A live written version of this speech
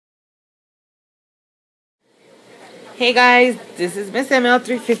Hey guys, this is Miss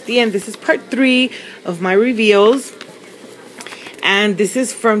ML350 and this is part 3 of my reveals. And this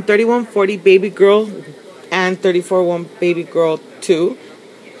is from 3140 Baby Girl and 341 Baby Girl 2.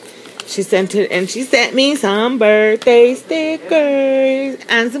 She sent it and she sent me some birthday stickers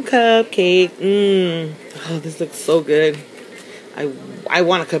and some cupcake. Oh, this looks so good. I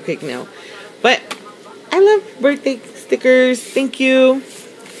want a cupcake now. But I love birthday stickers. Thank you.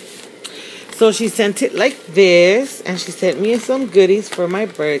 So she sent it like this, and she sent me some goodies for my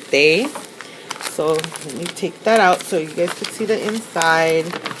birthday. So let me take that out so you guys can see the inside.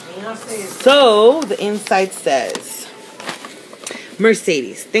 So the inside says,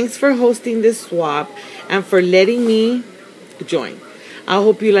 Mercedes, thanks for hosting this swap and for letting me join. I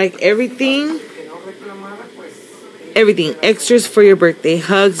hope you like everything extras for your birthday.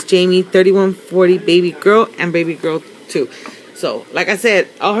 Hugs, Jamie, 3140 Baby Girl and Baby Girl 2. So, like I said,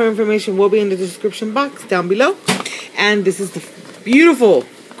 all her information will be in the description box down below. And this is the beautiful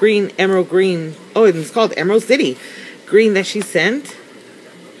green, emerald green. Oh, and it's called Emerald City green that she sent.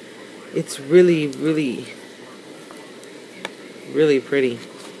 It's really, really, really pretty.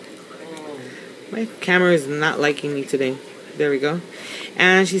 My camera is not liking me today. There we go.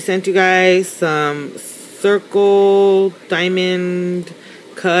 And she sent you guys some circle, diamond,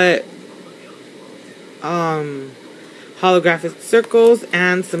 cut, holographic circles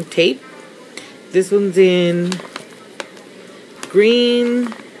and some tape. This one's in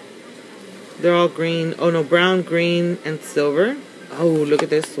green. They're all green. Oh no, brown, green, and silver. Oh, look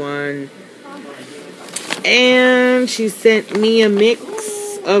at this one. And she sent me a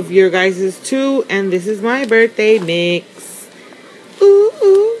mix of your guys's too, and this is my birthday mix. Ooh,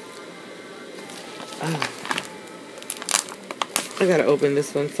 ooh. Oh. I gotta open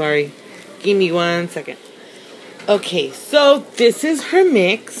this one, sorry. Give me 1 second. Okay, so this is her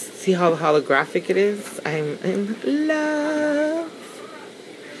mix. See how holographic it is? I'm in love.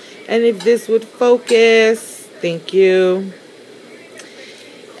 And if this would focus, thank you.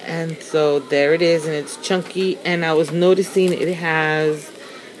 And so there it is, and it's chunky. And I was noticing it has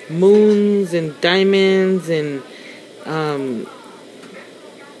moons and diamonds and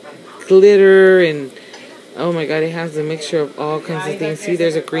glitter and oh my god, it has a mixture of all kinds of things. See,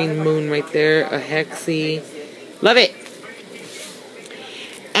 there's a green moon right there, a hexie. Love it.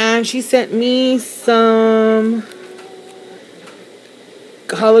 And she sent me some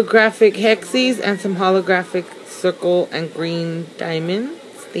holographic hexies and some holographic circle and green diamonds.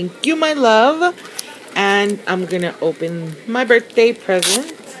 Thank you, my love. And I'm gonna open my birthday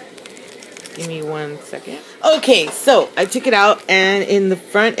present. Give me 1 second. Okay, so I took it out, and in the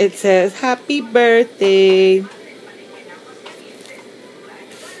front it says happy birthday.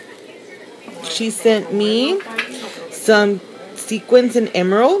 She sent me some sequins and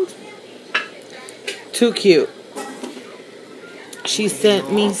emerald. Too cute. She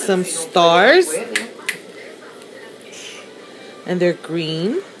sent me some stars. And they're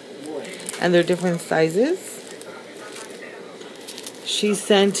green. And they're different sizes. She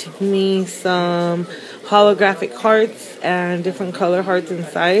sent me some holographic hearts and different color hearts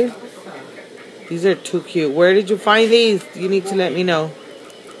inside. These are too cute. Where did you find these? You need to let me know.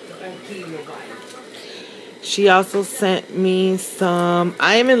 She also sent me some,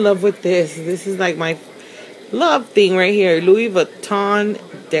 I am in love with this. This is like my love thing right here. Louis Vuitton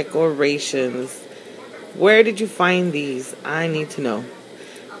decorations. Where did you find these? I need to know.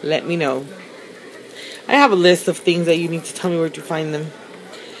 Let me know. I have a list of things that you need to tell me where to find them.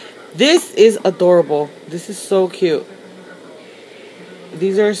 This is adorable. This is so cute.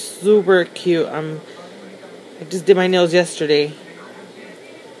 These are super cute. I just did my nails yesterday.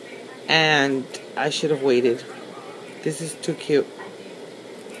 And I should have waited. This is too cute.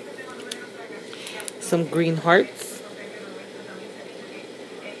 Some green hearts.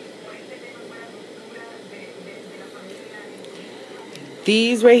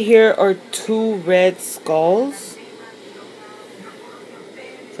 These right here are 2 red skulls.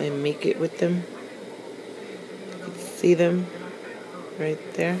 If I make it with them, you can see them right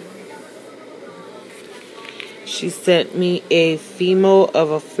there. She sent me a Fimo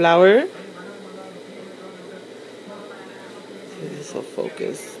of a flower. This will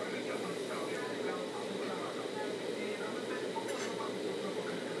focus.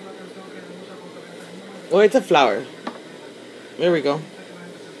 Oh, it's a flower. There we go.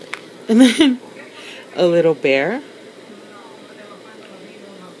 And then a little bear.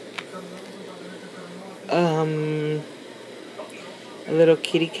 A little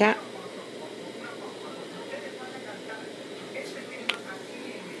kitty cat.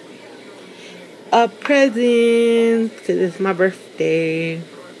 A present because it's my birthday.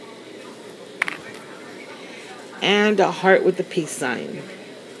 and a heart with the peace sign.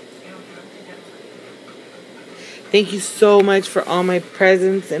 Thank you so much for all my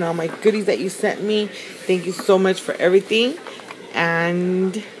presents and all my goodies that you sent me. Thank you so much for everything.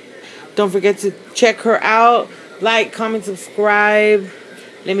 And don't forget to check her out. Like, comment, subscribe.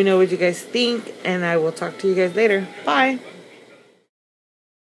 Let me know what you guys think. And I will talk to you guys later. Bye.